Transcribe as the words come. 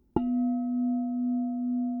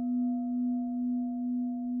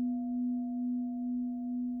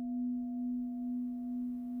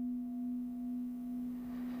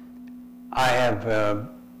I have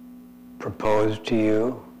proposed to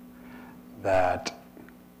you that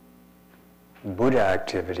Buddha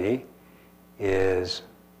activity is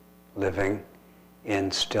living in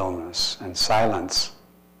stillness and silence.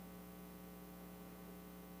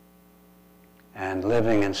 And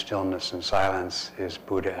living in stillness and silence is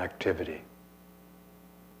Buddha activity,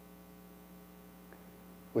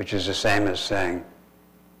 which is the same as saying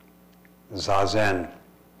Zazen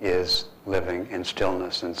is living in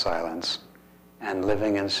stillness and silence, and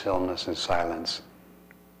living in stillness and silence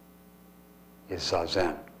is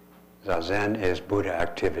Zazen. Zazen is Buddha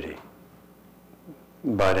activity.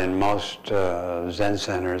 But in most Zen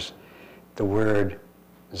centers, the word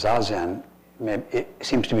Zazen, it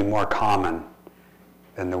seems to be more common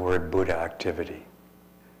than the word Buddha activity,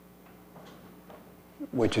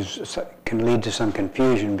 which can lead to some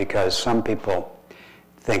confusion because some people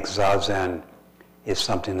think Zazen is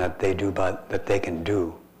something that they do, that they can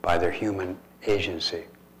do by their human agency.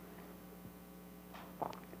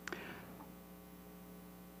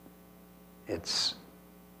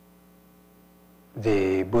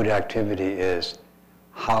 The Buddha activity is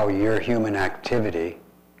how your human activity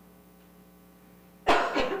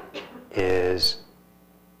is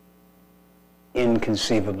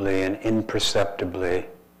inconceivably and imperceptibly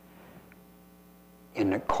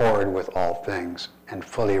in accord with all things and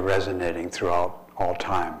fully resonating throughout all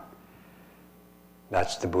time.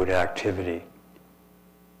 That's the Buddha activity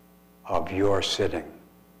of your sitting.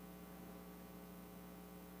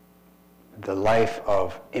 The life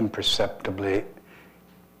of imperceptibly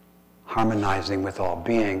harmonizing with all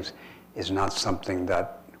beings is not something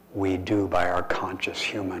that we do by our conscious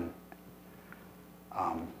human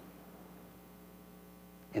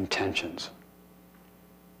intentions.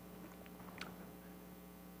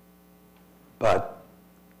 But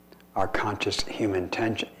our conscious human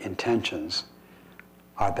intentions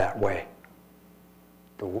are that way.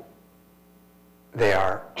 They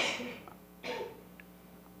are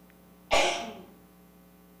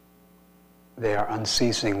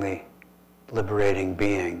unceasingly liberating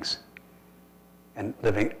beings, and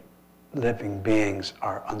living beings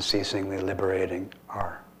are unceasingly liberating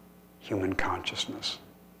our human consciousness.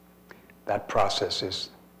 That process is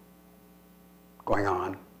going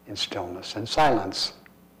on in stillness and silence.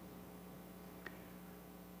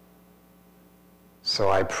 So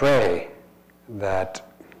I pray that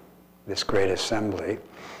this great assembly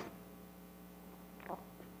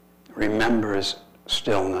remembers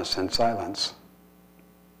stillness and silence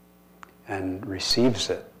and receives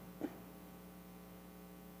it.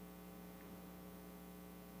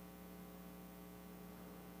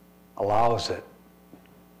 Allows it.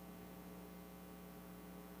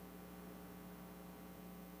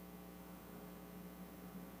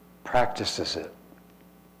 Practices it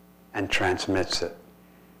and transmits it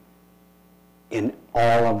in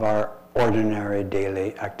all of our ordinary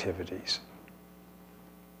daily activities.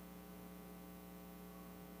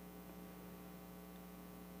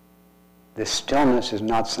 This stillness is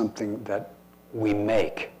not something that we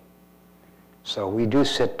make. So we do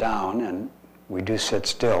sit down and we do sit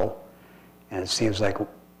still, and it seems like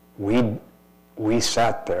we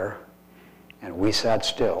sat there and we sat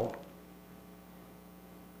still.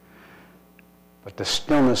 But the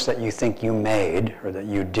stillness that you think you made or that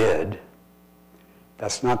you did,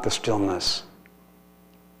 that's not the stillness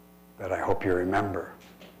that I hope you remember.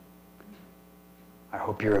 I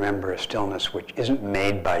hope you remember a stillness which isn't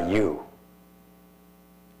made by you,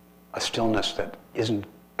 a stillness that isn't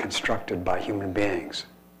constructed by human beings.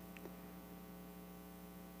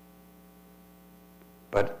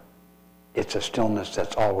 But it's a stillness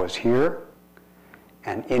that's always here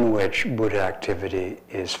and in which Buddha activity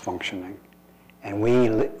is functioning. And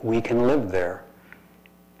we can live there.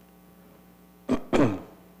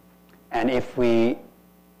 And if we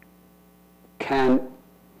can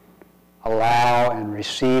allow and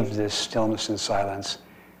receive this stillness and silence,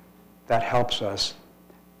 that helps us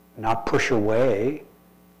not push away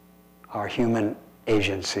our human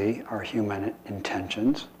agency, our human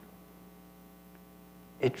intentions.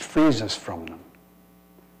 It frees us from them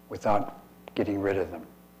without getting rid of them.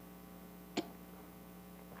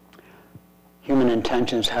 Human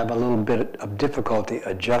intentions have a little bit of difficulty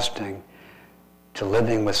adjusting to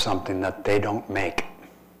living with something that they don't make,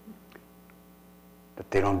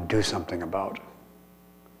 that they don't do something about.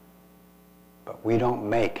 But we don't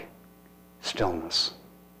make stillness.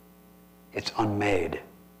 It's unmade.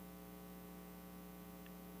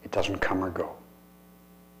 It doesn't come or go.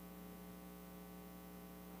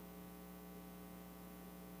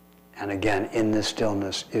 And again, in this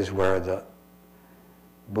stillness is where the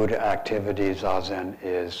Buddha activity, Zazen,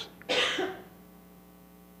 is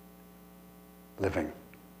living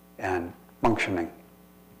and functioning.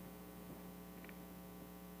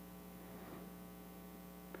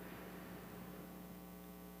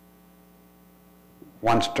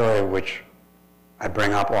 One story which I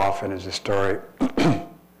bring up often is a story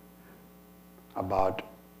about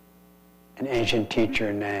an ancient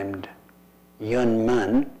teacher named Yun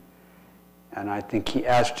Mun, and I think he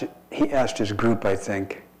asked his group, I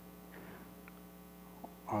think,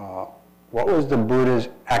 what was the Buddha's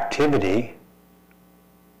activity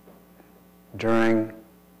during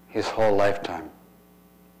his whole lifetime?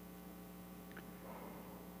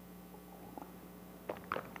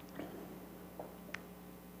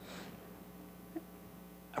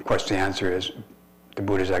 Of course, the answer is the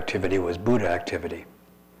Buddha's activity was Buddha activity.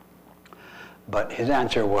 But his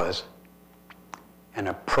answer was an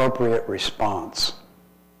appropriate response.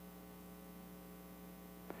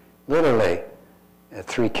 Literally,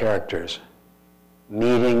 3 characters: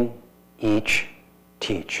 meeting, each,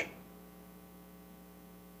 teach.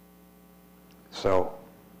 So,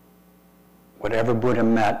 whatever Buddha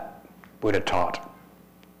met, Buddha taught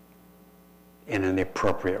in an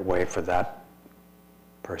appropriate way for that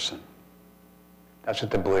person. That's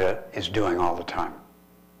what the Buddha is doing all the time.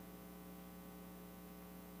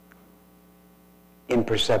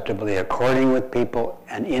 Imperceptibly according with people,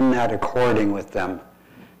 and in that according with them,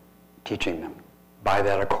 teaching them by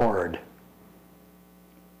that accord.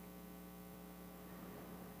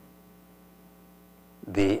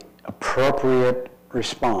 The appropriate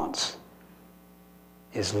response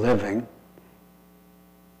is living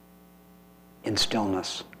in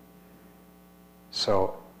stillness.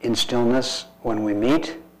 So in stillness, when we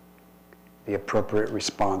meet, the appropriate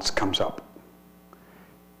response comes up.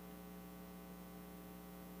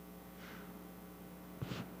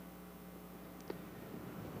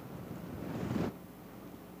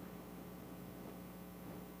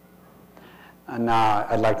 And now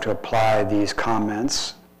I'd like to apply these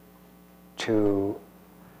comments to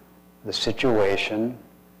the situation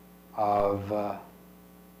of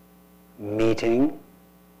meeting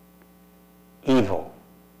evil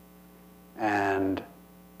and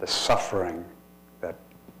the suffering that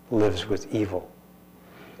lives with evil.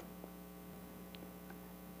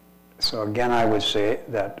 So again, I would say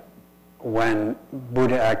that when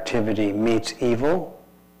Buddha activity meets evil,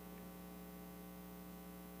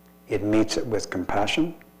 it meets it with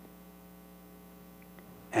compassion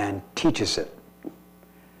and teaches it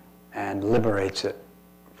and liberates it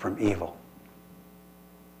from evil.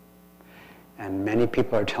 And many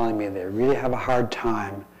people are telling me they really have a hard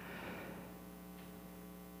time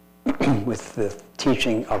with the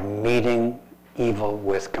teaching of meeting evil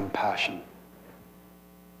with compassion.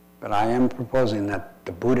 But I am proposing that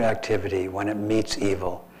the Buddha activity, when it meets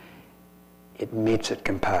evil, it meets it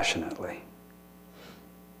compassionately.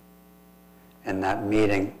 And that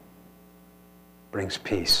meeting brings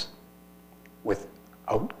peace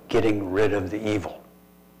without getting rid of the evil.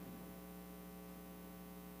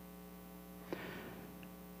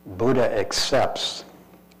 Buddha accepts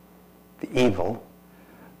the evil,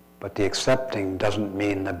 but the accepting doesn't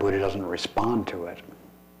mean that Buddha doesn't respond to it.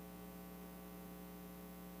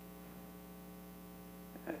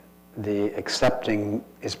 The accepting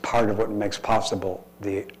is part of what makes possible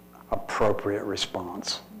the appropriate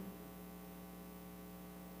response.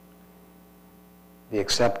 The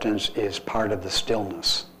acceptance is part of the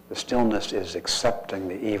stillness. The stillness is accepting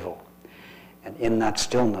the evil. And in that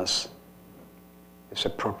stillness, this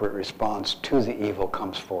appropriate response to the evil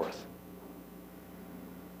comes forth.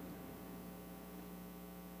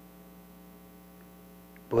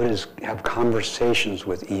 Buddhas have conversations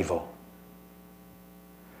with evil.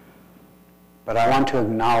 But I want to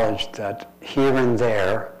acknowledge that here and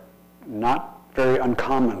there, not very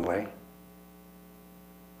uncommonly,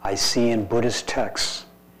 I see in Buddhist texts,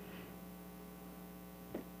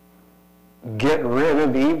 get rid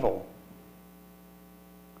of evil.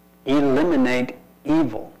 Eliminate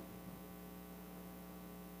evil.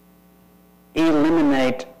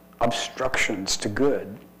 Eliminate obstructions to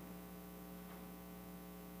good.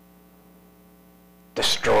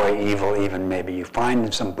 Destroy evil, even maybe you find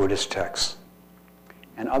in some Buddhist texts.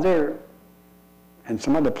 And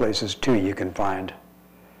some other places too you can find,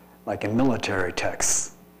 like in military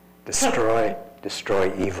texts, destroy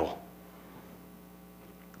evil.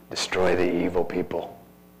 Destroy the evil people.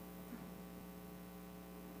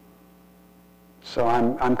 So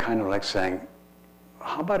I'm kind of like saying,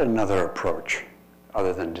 how about another approach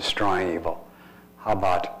other than destroying evil? How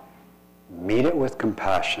about meet it with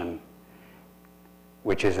compassion,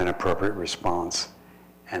 which is an appropriate response,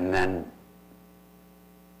 and then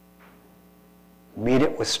meet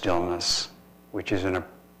it with stillness, which is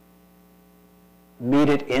meet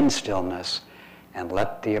it in stillness, and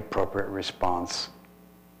let the appropriate response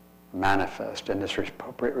manifest. And this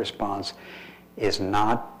appropriate response is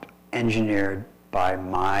not engineered by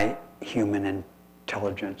my human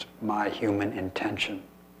intelligence, my human intention.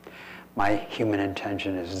 My human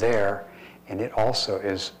intention is there, and it also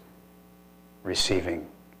is receiving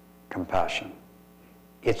compassion.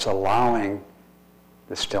 It's allowing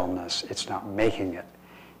the stillness. It's not making it.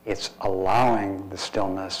 It's allowing the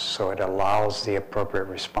stillness so it allows the appropriate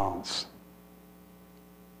response.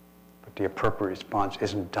 But the appropriate response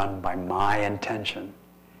isn't done by my intention.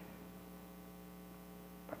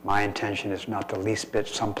 But my intention is not the least bit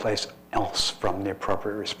someplace else from the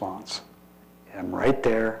appropriate response. I'm right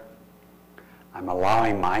there. I'm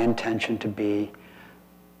allowing my intention to be.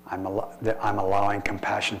 I'm allowing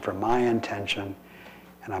compassion for my intention,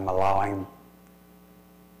 and I'm allowing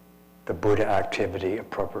the Buddha activity,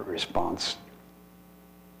 appropriate response,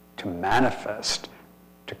 to manifest,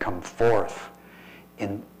 to come forth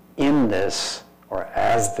in this, or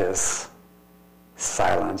as this,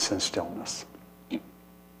 silence and stillness.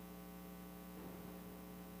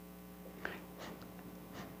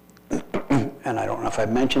 And I don't know if I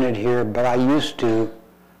mentioned it here, but I used to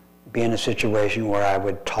be in a situation where I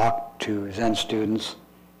would talk to Zen students,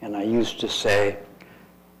 and I used to say,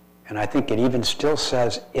 and I think it even still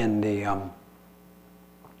says in the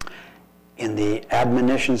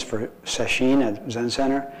admonitions for Sesshin at Zen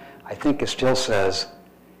Center, I think it still says,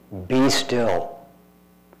 be still,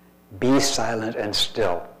 be silent and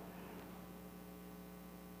still.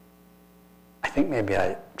 I think maybe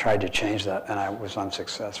I tried to change that and I was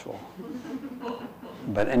unsuccessful.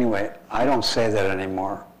 But anyway, I don't say that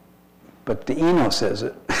anymore, but the Eno says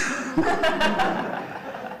it.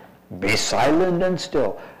 Be silent and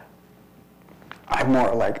still. I'm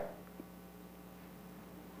more like,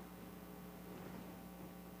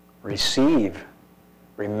 receive,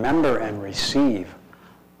 remember and receive,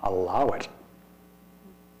 allow it.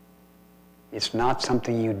 It's not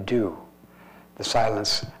something you do. The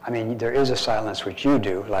silence, I mean, there is a silence which you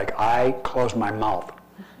do, like I close my mouth.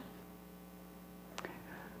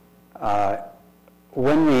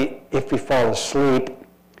 If we fall asleep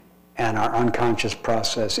and our unconscious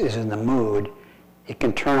process is in the mood, it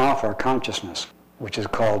can turn off our consciousness, which is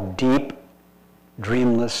called deep,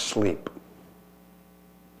 dreamless sleep.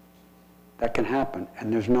 That can happen,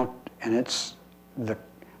 and it's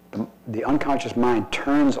the unconscious mind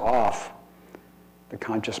turns off the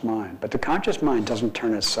conscious mind, but the conscious mind doesn't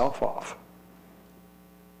turn itself off.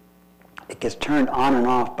 It gets turned on and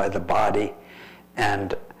off by the body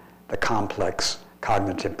and the complex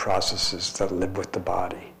cognitive processes that live with the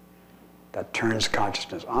body. That turns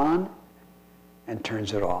consciousness on and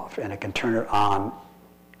turns it off. And it can turn it on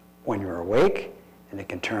when you're awake, and it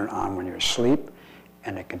can turn it on when you're asleep,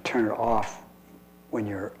 and it can turn it off when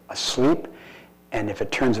you're asleep. And if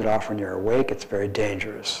it turns it off when you're awake, it's very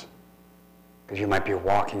dangerous, because you might be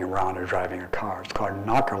walking around or driving a car. It's called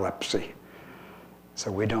narcolepsy.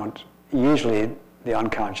 So we don't, usually the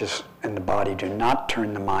unconscious and the body do not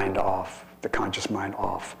turn the mind off, the conscious mind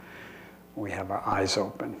off, when we have our eyes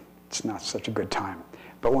open. It's not such a good time.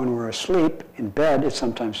 But when we're asleep in bed, it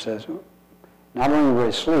sometimes says, not only are we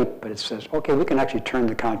asleep, but it says, okay, we can actually turn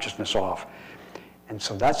the consciousness off. And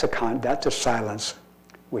so that's a silence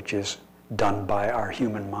which is done by our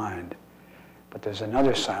human mind. But there's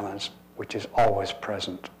another silence which is always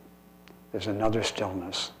present. There's another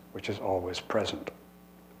stillness which is always present,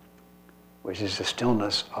 which is the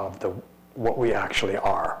stillness of what we actually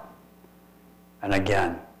are. And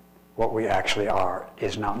again, what we actually are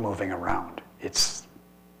is not moving around. It's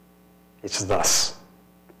thus.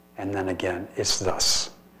 And then again, it's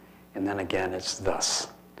thus. And then again, it's thus.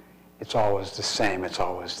 It's always the same. It's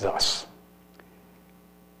always thus.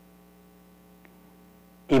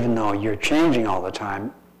 Even though you're changing all the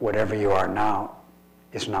time, whatever you are now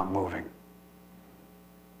is not moving.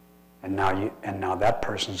 And now that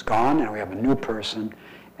person's gone, and we have a new person,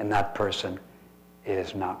 and that person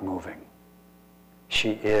is not moving.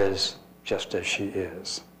 She is just as she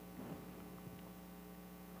is.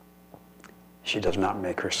 She does not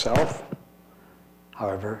make herself.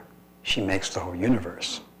 However, she makes the whole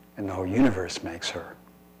universe, and the whole universe makes her.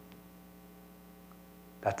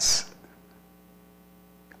 That's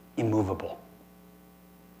immovable.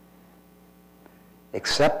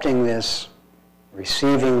 Accepting this,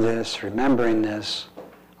 receiving this, remembering this,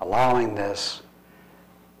 allowing this,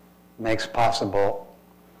 makes possible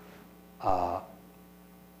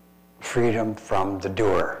freedom from the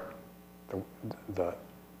doer, the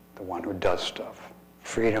one who does stuff.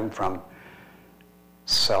 Freedom from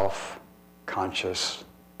self-conscious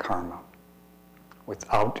karma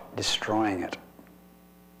without destroying it.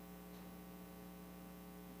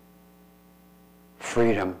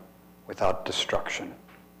 freedom without destruction.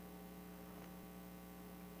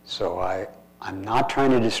 So I'm not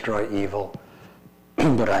trying to destroy evil,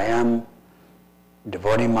 but I am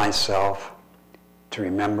devoting myself to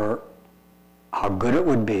remember how good it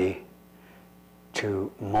would be to,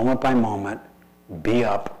 moment by moment, be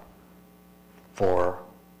up for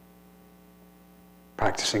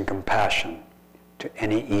practicing compassion to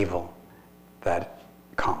any evil that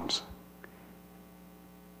comes.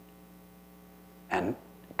 And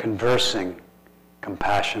conversing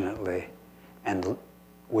compassionately and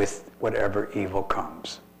with whatever evil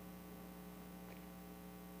comes.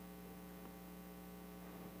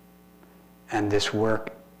 And this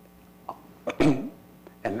work, and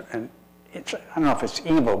it's, I don't know if it's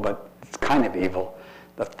evil, but it's kind of evil.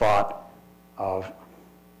 The thought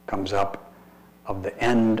comes up of the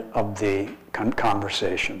end of the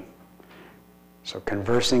conversation. So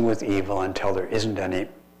conversing with evil until there isn't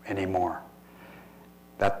any more.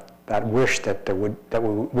 That wish that we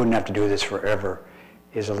wouldn't have to do this forever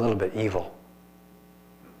is a little bit evil.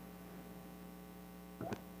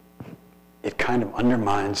 It kind of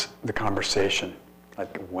undermines the conversation.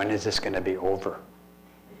 Like, when is this going to be over?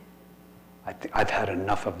 I've had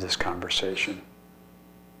enough of this conversation.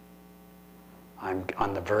 I'm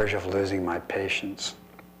on the verge of losing my patience.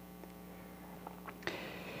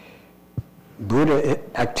 Buddha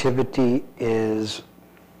activity is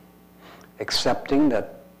accepting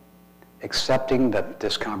that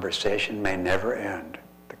this conversation may never end,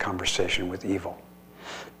 the conversation with evil.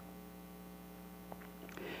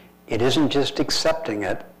 It isn't just accepting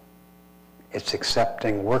it, it's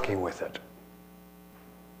accepting working with it.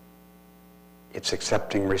 It's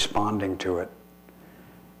accepting responding to it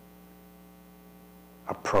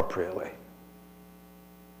appropriately.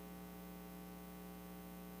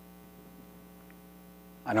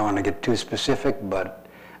 I don't want to get too specific, but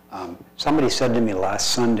somebody said to me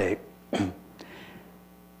last Sunday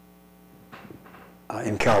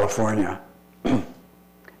in California,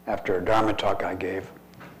 after a Dharma talk I gave,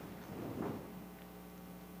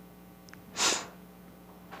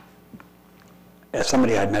 as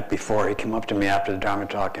somebody I'd met before, he came up to me after the Dharma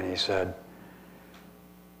talk and he said,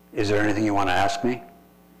 "Is there anything you want to ask me?"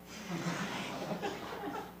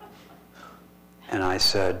 And I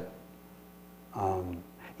said,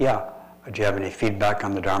 "Yeah, do you have any feedback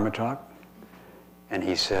on the Dharma talk?" And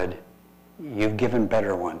he said, "You've given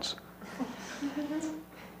better ones."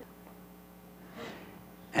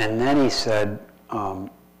 And then he said, I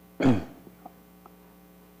don't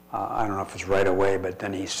know if it's right away, but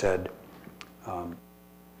then he said,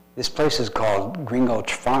 "This place is called Green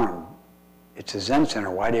Gulch Farm. It's a Zen center.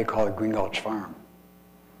 Why do you call it Green Gulch Farm?"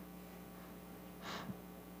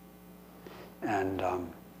 And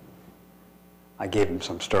I gave him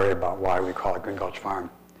some story about why we call it Green Gulch Farm.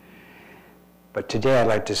 But today I'd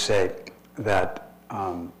like to say that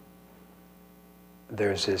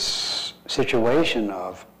there's this situation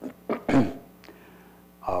of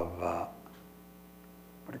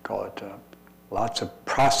lots of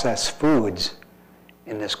processed foods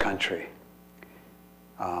in this country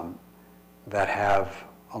that have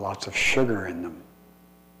lots of sugar in them.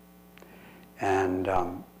 And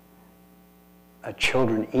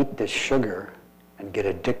children eat this sugar and get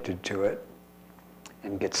addicted to it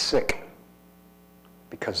and get sick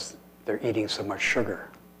because they're eating so much sugar.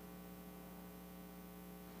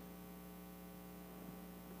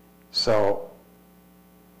 So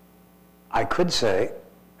I could say,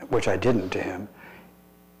 which I didn't to him,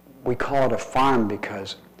 we call it a farm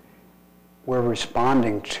because we're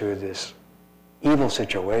responding to this evil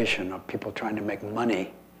situation of people trying to make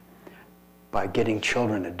money by getting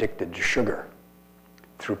children addicted to sugar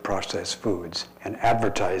through processed foods and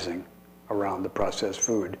advertising around the processed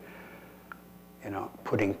food,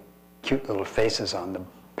 putting cute little faces on the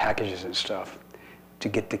packages and stuff to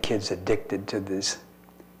get the kids addicted to this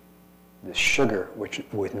sugar, which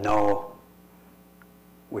with no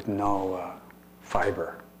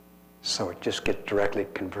fiber. So it just gets directly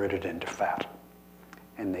converted into fat,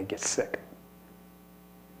 and they get sick.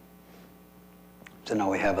 So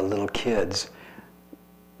now we have little kids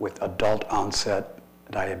with adult onset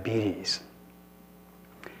diabetes.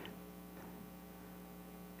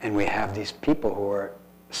 And we have these people who are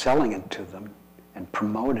selling it to them and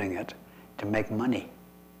promoting it to make money.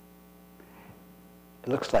 It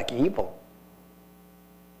looks like evil.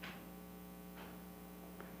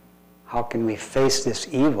 How can we face this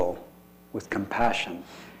evil with compassion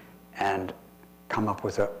and come up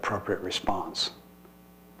with an appropriate response?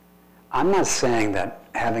 I'm not saying that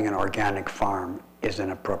having an organic farm is an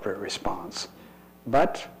appropriate response,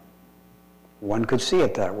 but one could see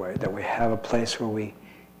it that way, that we have a place where we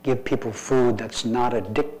give people food that's not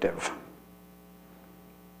addictive.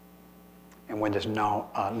 And when there's no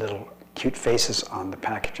little cute faces on the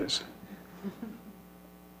packages.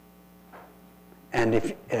 And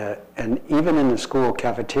even in the school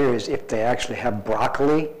cafeterias, if they actually have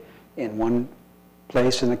broccoli in one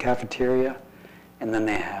place in the cafeteria, and then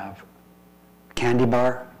they have candy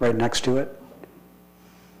bar right next to it,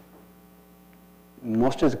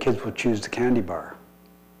 most of the kids will choose the candy bar.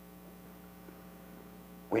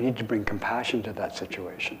 We need to bring compassion to that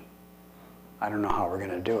situation. I don't know how we're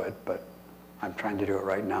going to do it, but I'm trying to do it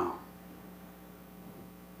right now.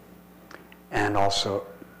 And also,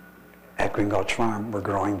 at Green Gulch Farm, we're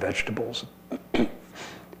growing vegetables.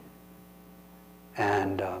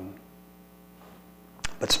 And,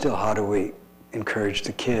 but still, how do we encourage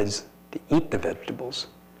the kids to eat the vegetables?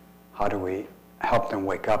 How do we help them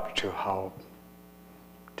wake up to how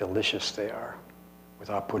delicious they are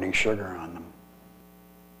without putting sugar on them,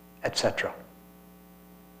 etc.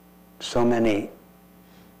 So many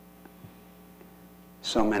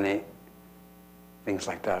things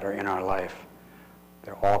like that are in our life.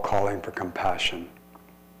 They're all calling for compassion.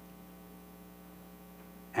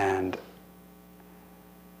 And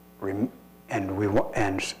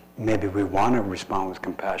maybe we want to respond with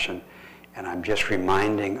compassion, and I'm just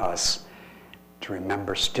reminding us to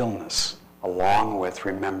remember stillness, along with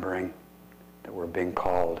remembering that we're being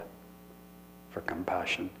called for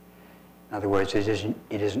compassion. In other words, it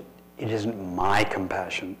isn't my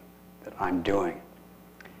compassion that I'm doing.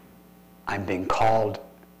 I'm being called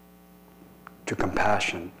to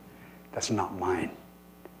compassion that's not mine.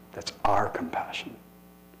 That's our compassion.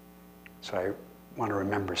 So I want to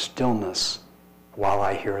remember stillness while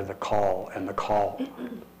I hear the call, and the call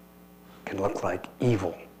can look like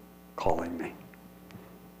evil calling me.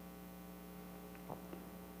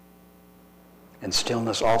 And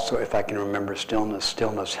stillness also, if I can remember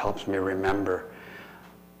stillness helps me remember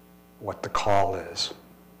what the call is.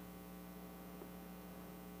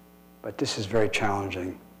 But this is a very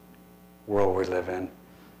challenging world we live in,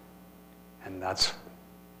 and that's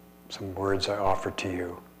some words I offer to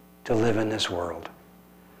you to live in this world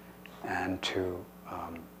and to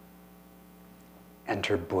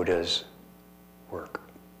enter Buddha's work,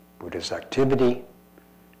 Buddha's activity,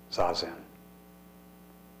 Zazen.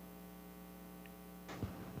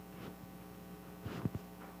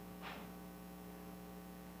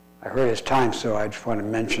 I heard it's time, so I just want to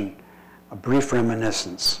mention a brief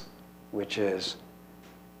reminiscence, which is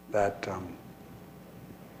that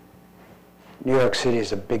New York City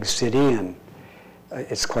is a big city, and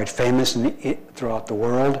it's quite famous throughout the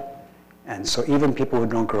world. And so even people who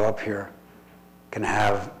don't grow up here can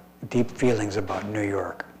have deep feelings about New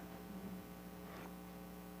York.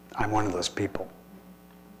 I'm one of those people.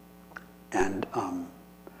 And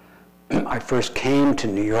I first came to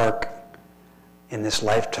New York in this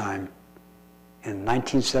lifetime in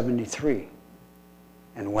 1973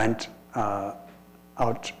 and went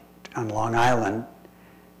out on Long Island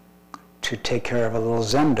to take care of a little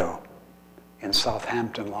zendo in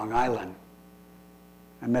Southampton, Long Island.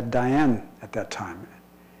 I met Diane at that time,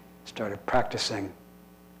 started practicing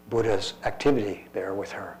Buddha's activity there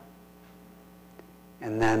with her.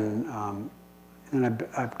 And then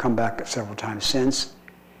I've come back several times since,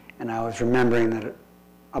 and I was remembering that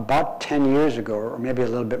about 10 years ago, or maybe a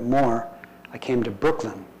little bit more, I came to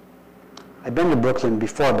Brooklyn. I'd been to Brooklyn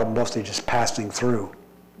before, but mostly just passing through.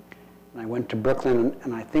 And I went to Brooklyn,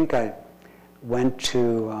 and I think I went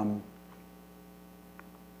to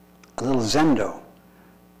a little zendo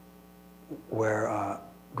where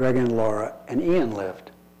Greg and Laura and Ian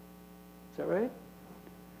lived. Is that right?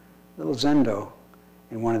 Little zendo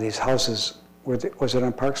in one of these houses. Was it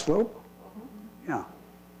on Park Slope? Yeah.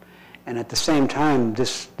 And at the same time,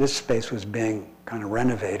 this space was being kind of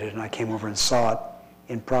renovated, and I came over and saw it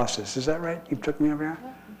in process. Is that right? You took me over here?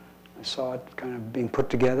 Yeah. I saw it kind of being put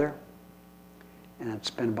together, and it's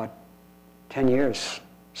been about 10 years.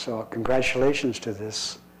 So congratulations to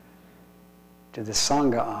this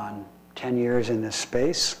Sangha on 10 years in this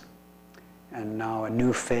space, and now a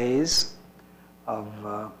new phase of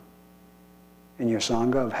in your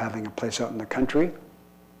Sangha of having a place out in the country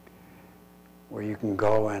where you can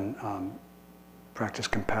go and practice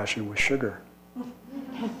compassion with sugar.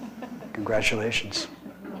 Congratulations.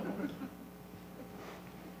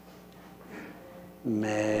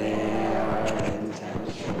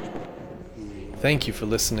 Thank you for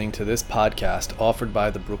listening to this podcast offered by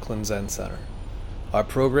the Brooklyn Zen Center. Our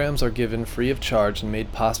programs are given free of charge and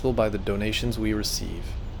made possible by the donations we receive.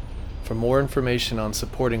 For more information on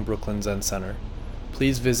supporting Brooklyn Zen Center,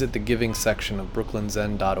 please visit the giving section of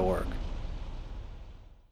brooklynzen.org.